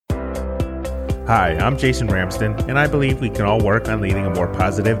Hi, I'm Jason Ramsden, and I believe we can all work on leading a more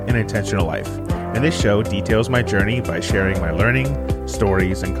positive and intentional life. And this show details my journey by sharing my learning,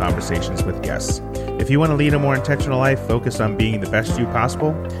 stories, and conversations with guests. If you want to lead a more intentional life focused on being the best you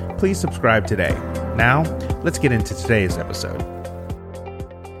possible, please subscribe today. Now, let's get into today's episode.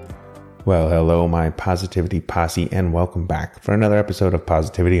 Well, hello, my Positivity Posse, and welcome back for another episode of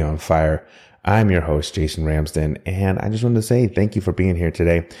Positivity on Fire. I'm your host, Jason Ramsden, and I just wanted to say thank you for being here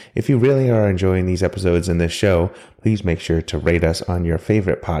today. If you really are enjoying these episodes in this show, please make sure to rate us on your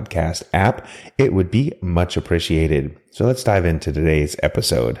favorite podcast app. It would be much appreciated. So let's dive into today's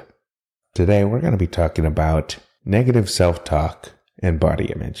episode. Today, we're going to be talking about negative self-talk and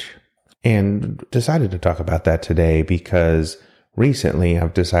body image. And decided to talk about that today because recently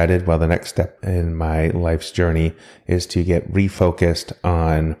I've decided, the next step in my life's journey is to get refocused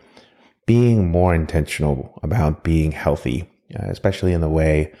on being more intentional about being healthy, especially in the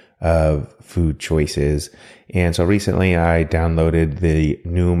way of food choices. And so recently I downloaded the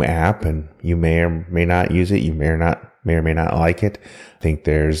Noom app, and you may or may not use it. You may or may not like it. I think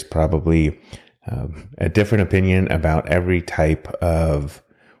there's probably a different opinion about every type of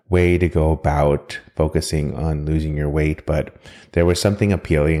way to go about focusing on losing your weight. But there was something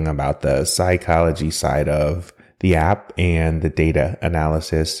appealing about the psychology side of the app and the data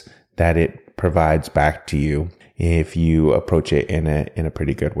analysis that it provides back to you if you approach it in a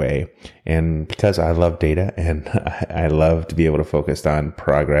pretty good way. And because I love data and I love to be able to focus on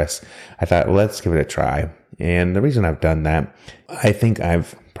progress, I thought, let's give it a try. And the reason I've done that, I think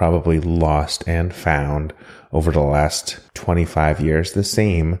I've probably lost and found over the last 25 years the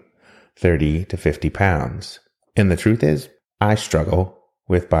same 30 to 50 pounds. And the truth is, I struggle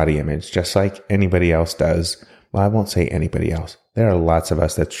with body image just like anybody else does. Well, I won't say anybody else. There are lots of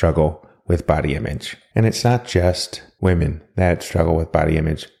us that struggle with body image. And it's not just women that struggle with body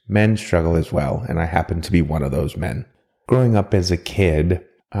image. Men struggle as well. And I happen to be one of those men. Growing up as a kid,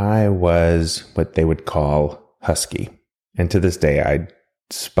 I was what they would call husky. And to this day, I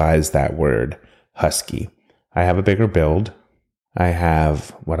despise that word, husky. I have a bigger build. I have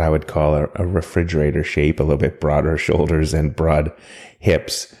what I would call a refrigerator shape, a little bit broader shoulders and broad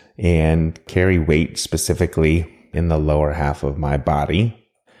hips, and carry weight specifically in the lower half of my body.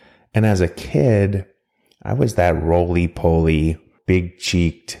 And as a kid, I was that roly-poly,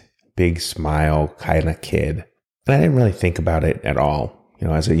 big-cheeked, big smile kind of kid. And I didn't really think about it at all,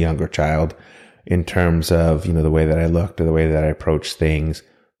 as a younger child in terms of, the way that I looked or the way that I approached things.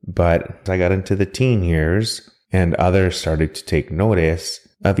 But as I got into the teen years and others started to take notice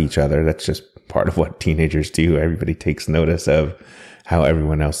of each other, that's just part of what teenagers do. Everybody takes notice of how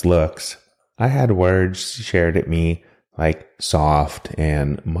everyone else looks. I had words shared at me like soft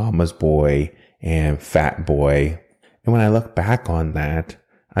and mama's boy and fat boy. And when I look back on that,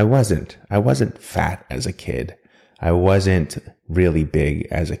 I wasn't fat as a kid. I wasn't really big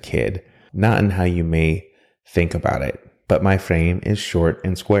as a kid. Not in how you may think about it, but my frame is short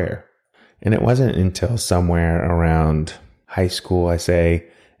and square. And it wasn't until somewhere around high school, I say,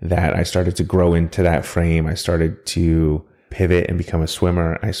 that I started to grow into that frame. I started to pivot and become a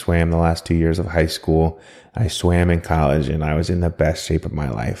swimmer. I swam the last 2 years of high school. I swam in college, and I was in the best shape of my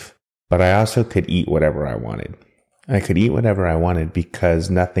life. But I also could eat whatever I wanted. I could eat whatever I wanted because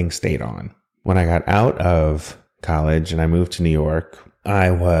nothing stayed on. When I got out of college and I moved to New York, I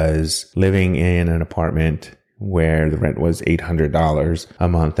was living in an apartment where the rent was $800 a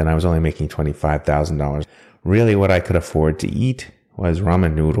month, and I was only making $25,000. Really, what I could afford to eat was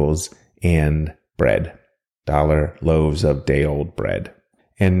ramen noodles and bread. $1 loaves of day-old bread.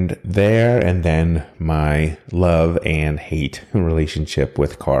 And there and then my love and hate relationship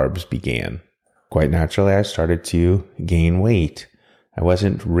with carbs began. Quite naturally, I started to gain weight. I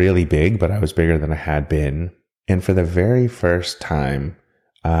wasn't really big, but I was bigger than I had been. And for the very first time,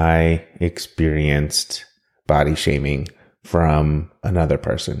 I experienced body shaming from another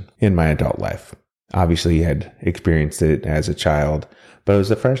person in my adult life. Obviously, I had experienced it as a child, but it was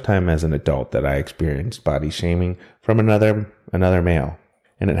the first time as an adult that I experienced body shaming from another male.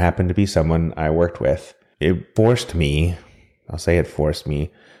 And it happened to be someone I worked with. It forced me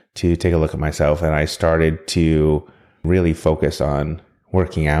to take a look at myself, and I started to really focus on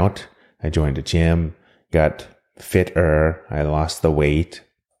working out. I joined a gym, got fitter, I lost the weight.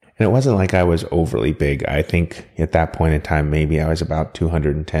 And it wasn't like I was overly big. I think at that point in time, maybe I was about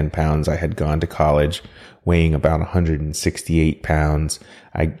 210 pounds. I had gone to college weighing about 168 pounds.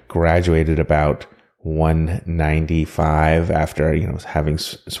 I graduated about 195 after, having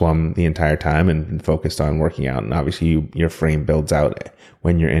swum the entire time and focused on working out. And obviously your frame builds out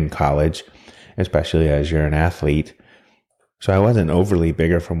when you're in college, especially as you're an athlete. So I wasn't overly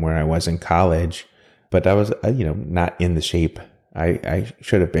bigger from where I was in college, but I was, not in the shape I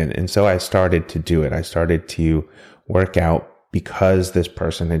should have been. And so I started to do it. I started to work out because this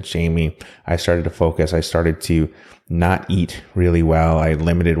person had shamed me. I started to focus. I started to not eat really well. I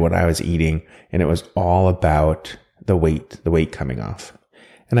limited what I was eating, and it was all about the weight coming off.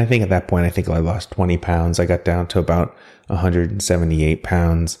 And I think at that point, I lost 20 pounds. I got down to about 178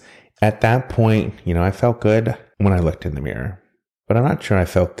 pounds. At that point, I felt good when I looked in the mirror, but I'm not sure I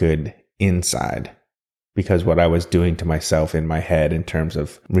felt good inside, because what I was doing to myself in my head in terms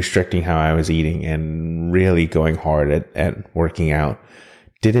of restricting how I was eating and really going hard at working out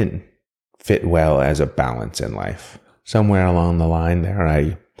didn't fit well as a balance in life. Somewhere along the line there,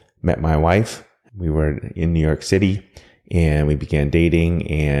 I met my wife. We were in New York City and we began dating,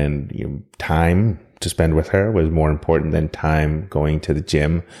 and time to spend with her was more important than time going to the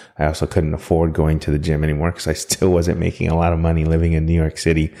gym. I also couldn't afford going to the gym anymore because I still wasn't making a lot of money living in New York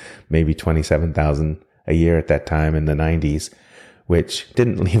City, maybe $27,000 a year at that time in the 90s, which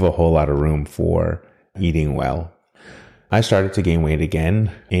didn't leave a whole lot of room for eating well. I started to gain weight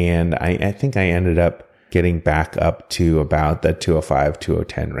again, and I think I ended up getting back up to about the 205,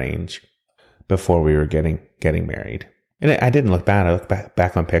 210 range before we were getting married. And I didn't look bad. I look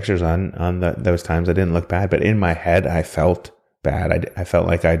back on pictures on those times. I didn't look bad, but in my head, I felt bad. I felt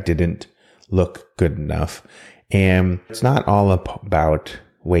like I didn't look good enough. And it's not all about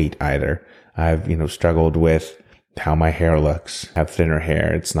weight either. I've, struggled with how my hair looks. I have thinner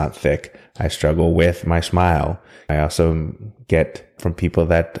hair. It's not thick. I struggle with my smile. I also get from people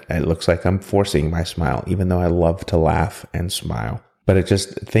that it looks like I'm forcing my smile, even though I love to laugh and smile. But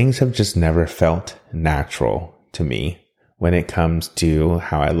things have just never felt natural to me when it comes to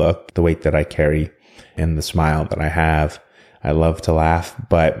how I look, the weight that I carry, and the smile that I have. I love to laugh,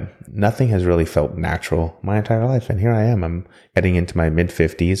 but nothing has really felt natural my entire life. And here I am. I'm heading into my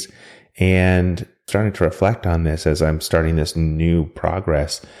mid-50s and starting to reflect on this as I'm starting this new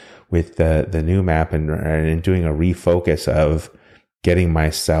progress with the new map and doing a refocus of getting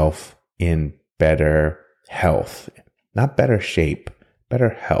myself in better health, not better shape, better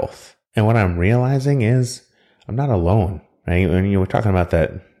health. And what I'm realizing is I'm not alone, right? When you were talking about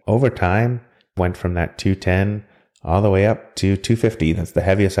that over time, went from that 210 all the way up to 250. That's the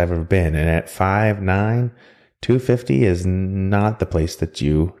heaviest I've ever been. And at 5'9", 250 is not the place that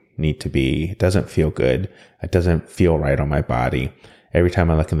you need to be. It doesn't feel good. It doesn't feel right on my body. Every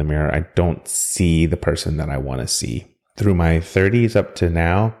time I look in the mirror, I don't see the person that I want to see. Through my 30s up to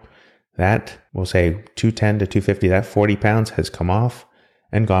now, that, we'll say 210 to 250, that 40 pounds has come off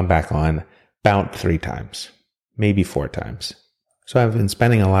and gone back on about 3 times, maybe 4 times. So I've been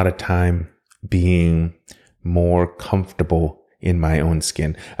spending a lot of time being more comfortable in my own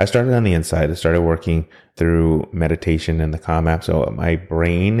skin. I started on the inside. I started working through meditation and the Calm app. So my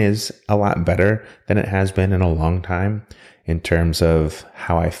brain is a lot better than it has been in a long time in terms of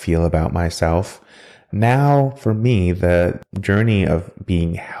how I feel about myself. Now, for me, the journey of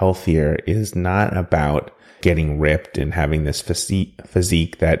being healthier is not about getting ripped and having this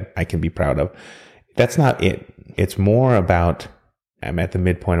physique that I can be proud of. That's not it. It's more about, I'm at the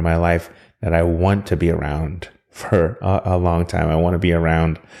midpoint of my life that I want to be around for a long time. I want to be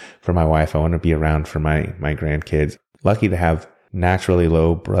around for my wife. I want to be around for my grandkids. Lucky to have naturally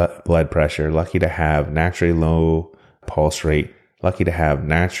low blood pressure. Lucky to have naturally low pulse rate. Lucky to have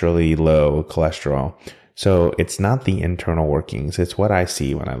naturally low cholesterol. So it's not the internal workings. It's what I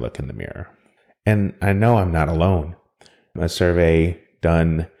see when I look in the mirror. And I know I'm not alone. A survey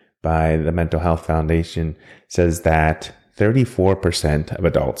done by the Mental Health Foundation says that 34% of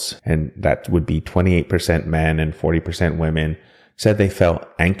adults, and that would be 28% men and 40% women, said they felt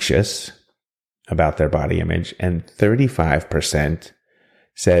anxious about their body image, and 35%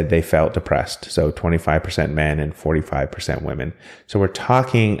 said they felt depressed. So 25% men and 45% women. So we're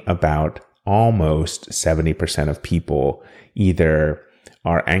talking about almost 70% of people either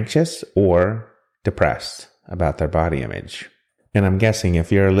are anxious or depressed about their body image. And I'm guessing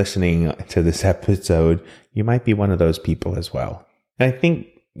if you're listening to this episode, you might be one of those people as well. And I think,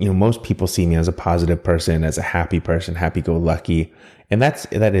 most people see me as a positive person, as a happy person, happy-go-lucky. And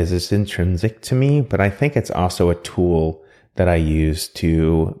it's intrinsic to me, but I think it's also a tool that I use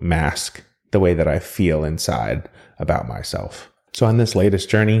to mask the way that I feel inside about myself. So on this latest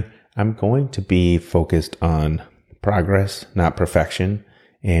journey, I'm going to be focused on progress, not perfection.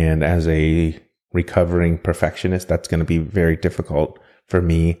 And as a recovering perfectionist, that's going to be very difficult for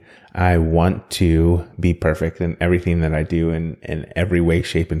me. I want to be perfect in everything that I do in every way,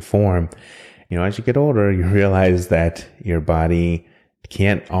 shape, and form. As you get older, you realize that your body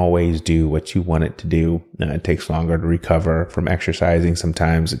can't always do what you want it to do. It takes longer to recover from exercising.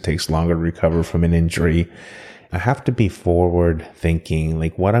 Sometimes it takes longer to recover from an injury. I have to be forward thinking.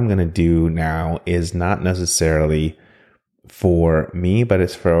 Like, what I'm going to do now is not necessarily for me, but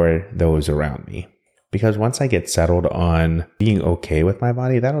it's for those around me. Because once I get settled on being okay with my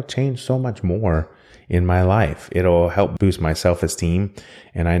body, that'll change so much more in my life. It'll help boost my self-esteem.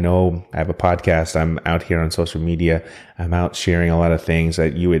 And I know I have a podcast. I'm out here on social media. I'm out sharing a lot of things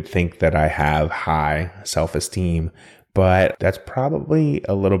that you would think that I have high self-esteem, but that's probably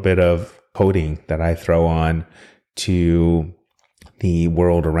a little bit of coating that I throw on to the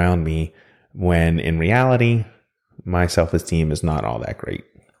world around me, when in reality, my self-esteem is not all that great.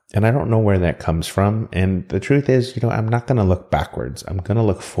 And I don't know where that comes from. And the truth is, I'm not going to look backwards. I'm going to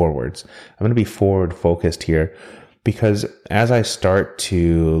look forwards. I'm going to be forward focused here, because as I start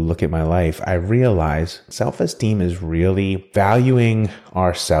to look at my life, I realize self-esteem is really valuing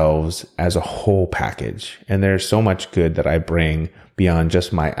ourselves as a whole package. And there's so much good that I bring beyond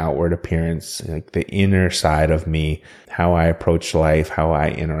just my outward appearance, like the inner side of me, how I approach life, how I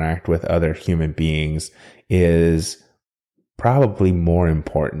interact with other human beings is probably more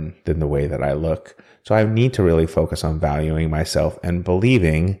important than the way that I look. So I need to really focus on valuing myself and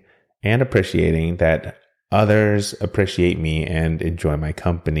believing and appreciating that others appreciate me and enjoy my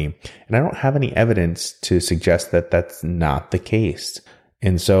company. And I don't have any evidence to suggest that that's not the case.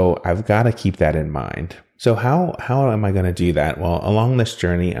 And so I've got to keep that in mind. So how am I going to do that? Well, along this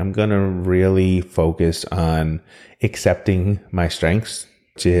journey, I'm going to really focus on accepting my strengths,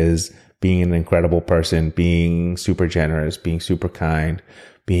 which is being an incredible person, being super generous, being super kind,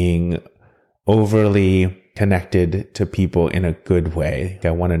 being overly connected to people in a good way.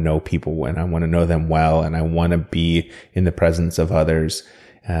 I want to know people and I want to know them well, and I want to be in the presence of others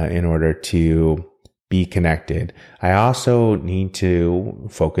in order to be connected. I also need to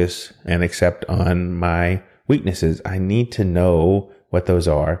focus and accept on my weaknesses. I need to know what those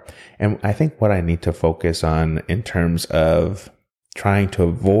are. And I think what I need to focus on in terms of trying to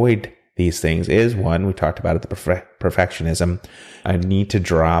avoid these things is, one, we talked about it, the perfectionism. I need to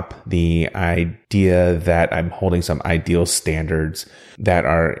drop the idea that I'm holding some ideal standards that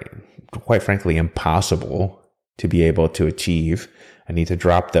are, quite frankly, impossible to be able to achieve. I need to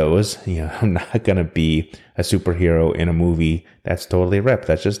drop those. I'm not going to be a superhero in a movie that's totally ripped.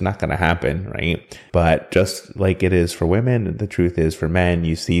 That's just not going to happen, right? But just like it is for women, the truth is for men,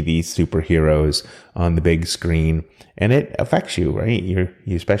 you see these superheroes on the big screen and it affects you, right? You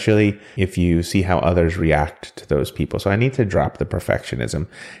especially if you see how others react to those people. So I need to drop the perfectionism.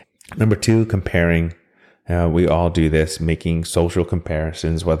 Number two, comparing. We all do this, making social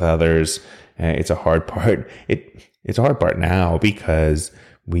comparisons with others. It's a hard part. It's a hard part now because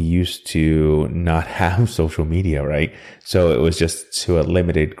we used to not have social media, right? So it was just to a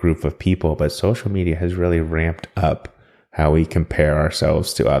limited group of people, but social media has really ramped up how we compare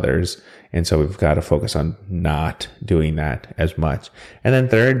ourselves to others. And so we've got to focus on not doing that as much. And then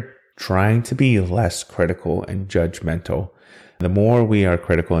third, trying to be less critical and judgmental. The more we are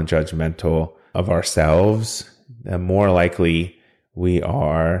critical and judgmental of ourselves, the more likely we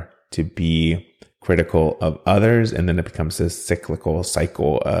are to be critical of others. And then it becomes this cyclical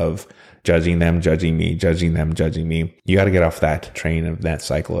cycle of judging them, judging me, judging them, judging me. You got to get off that train of that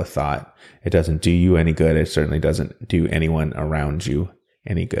cycle of thought. It doesn't do you any good. It certainly doesn't do anyone around you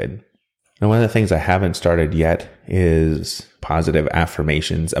any good. Now, one of the things I haven't started yet is positive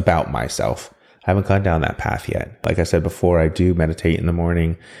affirmations about myself. I haven't gone down that path yet. Like I said before, I do meditate in the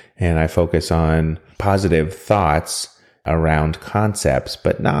morning and I focus on positive thoughts around concepts,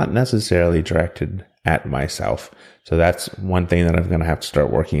 but not necessarily directed at myself. So that's one thing that I'm going to have to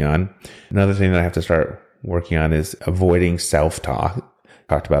start working on. Another thing that I have to start working on is avoiding self-talk.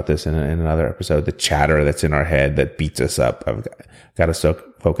 Talked about this in another episode, the chatter that's in our head that beats us up. I've got to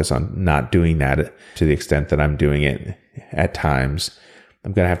focus on not doing that to the extent that I'm doing it at times.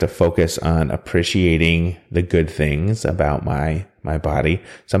 I'm going to have to focus on appreciating the good things about my body.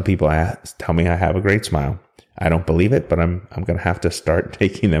 Some people tell me I have a great smile. I don't believe it, but I'm going to have to start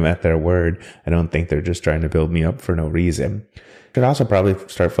taking them at their word. I don't think they're just trying to build me up for no reason. Should also probably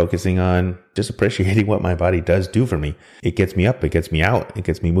start focusing on just appreciating what my body does do for me. It gets me up, it gets me out, it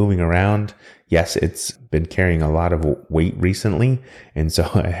gets me moving around. Yes, it's been carrying a lot of weight recently, and so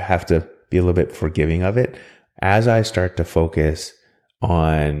I have to be a little bit forgiving of it. As I start to focus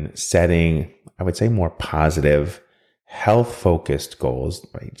on setting, I would say, more positive, health-focused goals,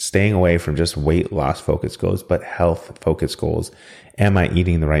 right? Staying away from just weight loss-focused goals, but health-focused goals. Am I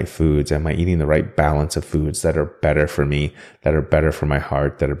eating the right foods? Am I eating the right balance of foods that are better for me, that are better for my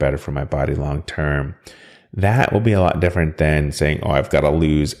heart, that are better for my body long term? that will be a lot different than saying, oh, I've got to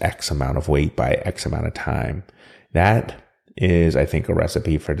lose X amount of weight by X amount of time. That is, I think, a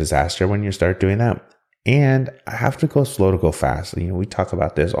recipe for disaster when you start doing that. And I have to go slow to go fast. We talk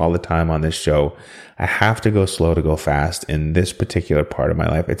about this all the time on this show. I have to go slow to go fast in this particular part of my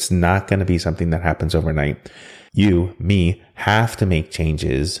life. It's not going to be something that happens overnight. Me, have to make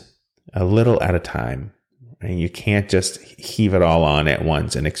changes a little at a time. And you can't just heave it all on at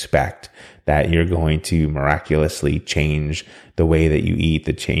once and expect that you're going to miraculously change the way that you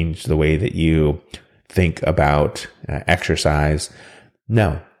eat, change the way that you think about exercise.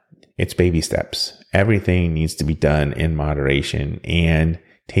 No, it's baby steps. Everything needs to be done in moderation and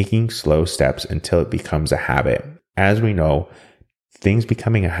taking slow steps until it becomes a habit. As we know, things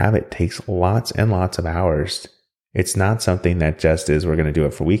becoming a habit takes lots and lots of hours. It's not something that just is, we're going to do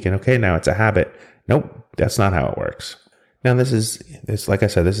it for a week and okay, now it's a habit. Nope, that's not how it works. Now this like I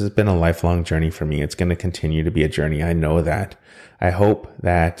said, this has been a lifelong journey for me. It's going to continue to be a journey. I know that. I hope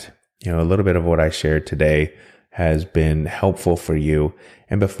that, a little bit of what I shared today has been helpful for you.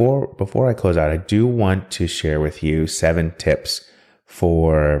 And before I close out, I do want to share with you 7 tips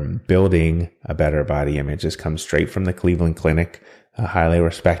for building a better body image. This comes straight from the Cleveland Clinic, a highly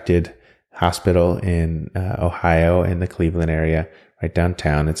respected hospital in Ohio, in the Cleveland area, right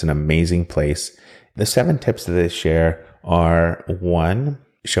downtown. It's an amazing place. The 7 tips that they share are: 1,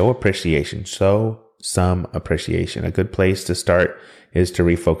 show appreciation. Show some appreciation. A good place to start is to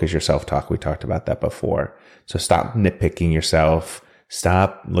refocus your self-talk. We talked about that before. So stop nitpicking yourself.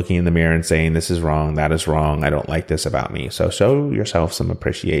 Stop looking in the mirror and saying, this is wrong, that is wrong, I don't like this about me. So show yourself some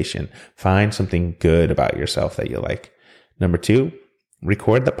appreciation. Find something good about yourself that you like. Number 2,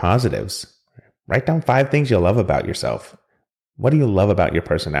 record the positives. Write down 5 things you love about yourself. What do you love about your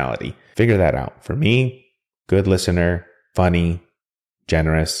personality? Figure that out. For me, good listener, funny,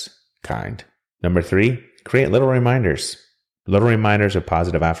 generous, kind. Number 3, create little reminders. Little reminders of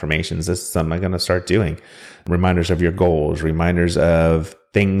positive affirmations. This is something I'm going to start doing. Reminders of your goals, reminders of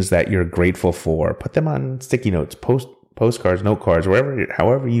things that you're grateful for. Put them on sticky notes, postcards, note cards,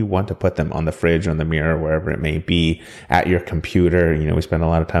 however you want to put them, on the fridge, on the mirror, wherever it may be, at your computer. We spend a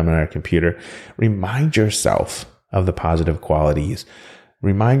lot of time on our computer. Remind yourself of the positive qualities.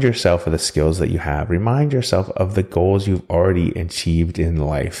 Remind yourself of the skills that you have. Remind yourself of the goals you've already achieved in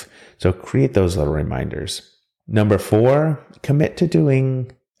life. So create those little reminders. Number 4, commit to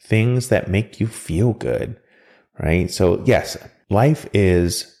doing things that make you feel good, right? So yes, life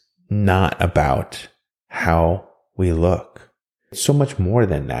is not about how we look. It's so much more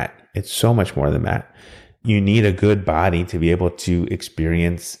than that. You need a good body to be able to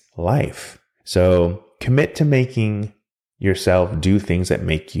experience life. So commit to making yourself do things that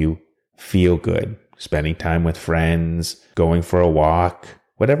make you feel good. Spending time with friends, going for a walk,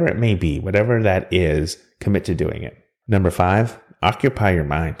 whatever it may be, whatever that is, commit to doing it. Number 5, occupy your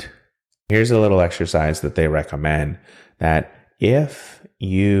mind. Here's a little exercise that they recommend, that if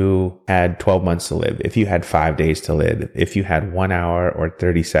you had 12 months to live, if you had 5 days to live, if you had 1 hour or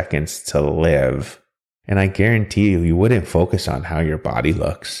 30 seconds to live, and I guarantee you wouldn't focus on how your body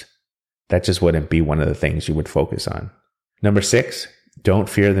looks. That just wouldn't be one of the things you would focus on. Number 6, don't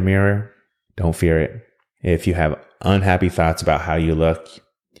fear the mirror. Don't fear it. If you have unhappy thoughts about how you look,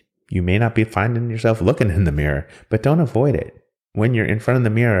 you may not be finding yourself looking in the mirror, but don't avoid it. When you're in front of the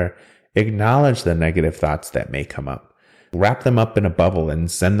mirror, acknowledge the negative thoughts that may come up. Wrap them up in a bubble and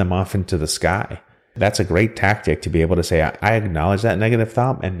send them off into the sky. That's a great tactic to be able to say, I acknowledge that negative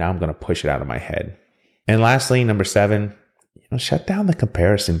thought, and now I'm going to push it out of my head. And lastly, number 7, shut down the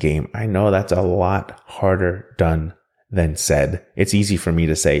comparison game. I know that's a lot harder done than said. It's easy for me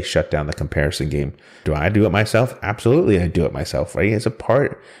to say, shut down the comparison game. Do I do it myself? Absolutely, I do it myself, right? It's a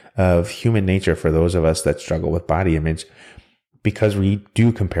part of human nature for those of us that struggle with body image, because we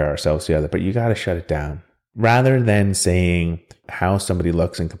do compare ourselves to others, but you got to shut it down. Rather than saying how somebody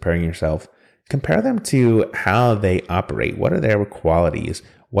looks and comparing yourself, compare them to how they operate. What are their qualities?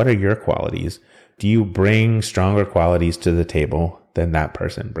 What are your qualities? Do you bring stronger qualities to the table than that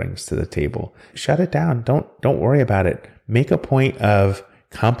person brings to the table? Shut it down. Don't worry about it. Make a point of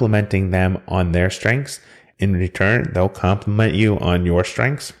complimenting them on their strengths. In return, they'll compliment you on your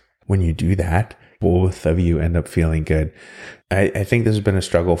strengths. When you do that, both of you end up feeling good. I think this has been a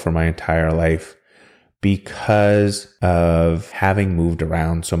struggle for my entire life because of having moved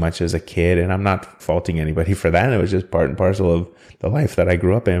around so much as a kid. And I'm not faulting anybody for that. It was just part and parcel of the life that I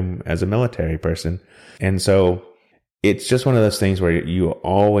grew up in as a military person. And so it's just one of those things where you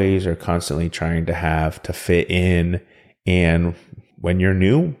always are constantly trying to fit in. And when you're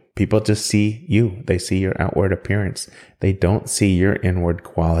new, People just see you. They see your outward appearance. They don't see your inward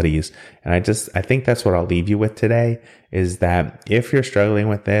qualities. And I think that's what I'll leave you with today, is that if you're struggling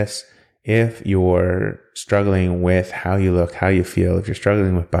with this, if you're struggling with how you look, how you feel, if you're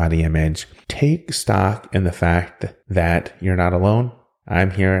struggling with body image, take stock in the fact that you're not alone.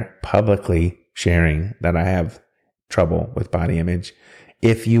 I'm here publicly sharing that I have trouble with body image.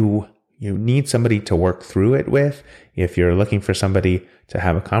 If you need somebody to work through it with, if you're looking for somebody to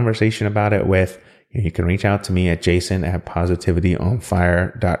have a conversation about it with, you can reach out to me at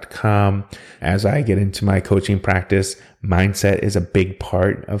jason@positivelyonfire.com. As I get into my coaching practice, mindset is a big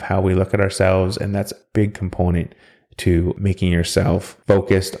part of how we look at ourselves. And that's a big component to making yourself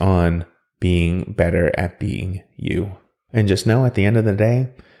focused on being better at being you. And just know at the end of the day,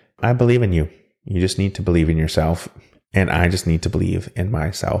 I believe in you. You just need to believe in yourself. And I just need to believe in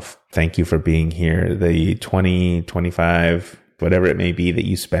myself. Thank you for being here. The 20, 25, whatever it may be that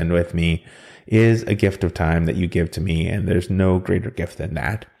you spend with me is a gift of time that you give to me. And there's no greater gift than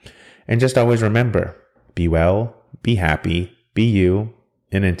that. And just always remember, be well, be happy, be you.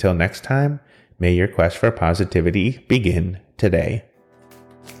 And until next time, may your quest for positivity begin today.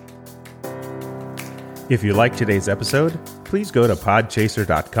 If you liked today's episode, please go to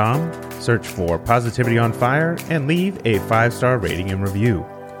podchaser.com, search for Positivity on Fire, and leave a 5-star rating and review.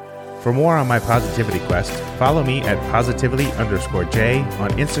 For more on my positivity quest, follow me at positively_J on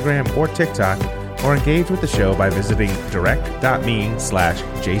Instagram or TikTok, or engage with the show by visiting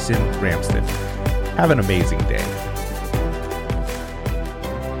direct.me/Jason Ramsden. Have an amazing day.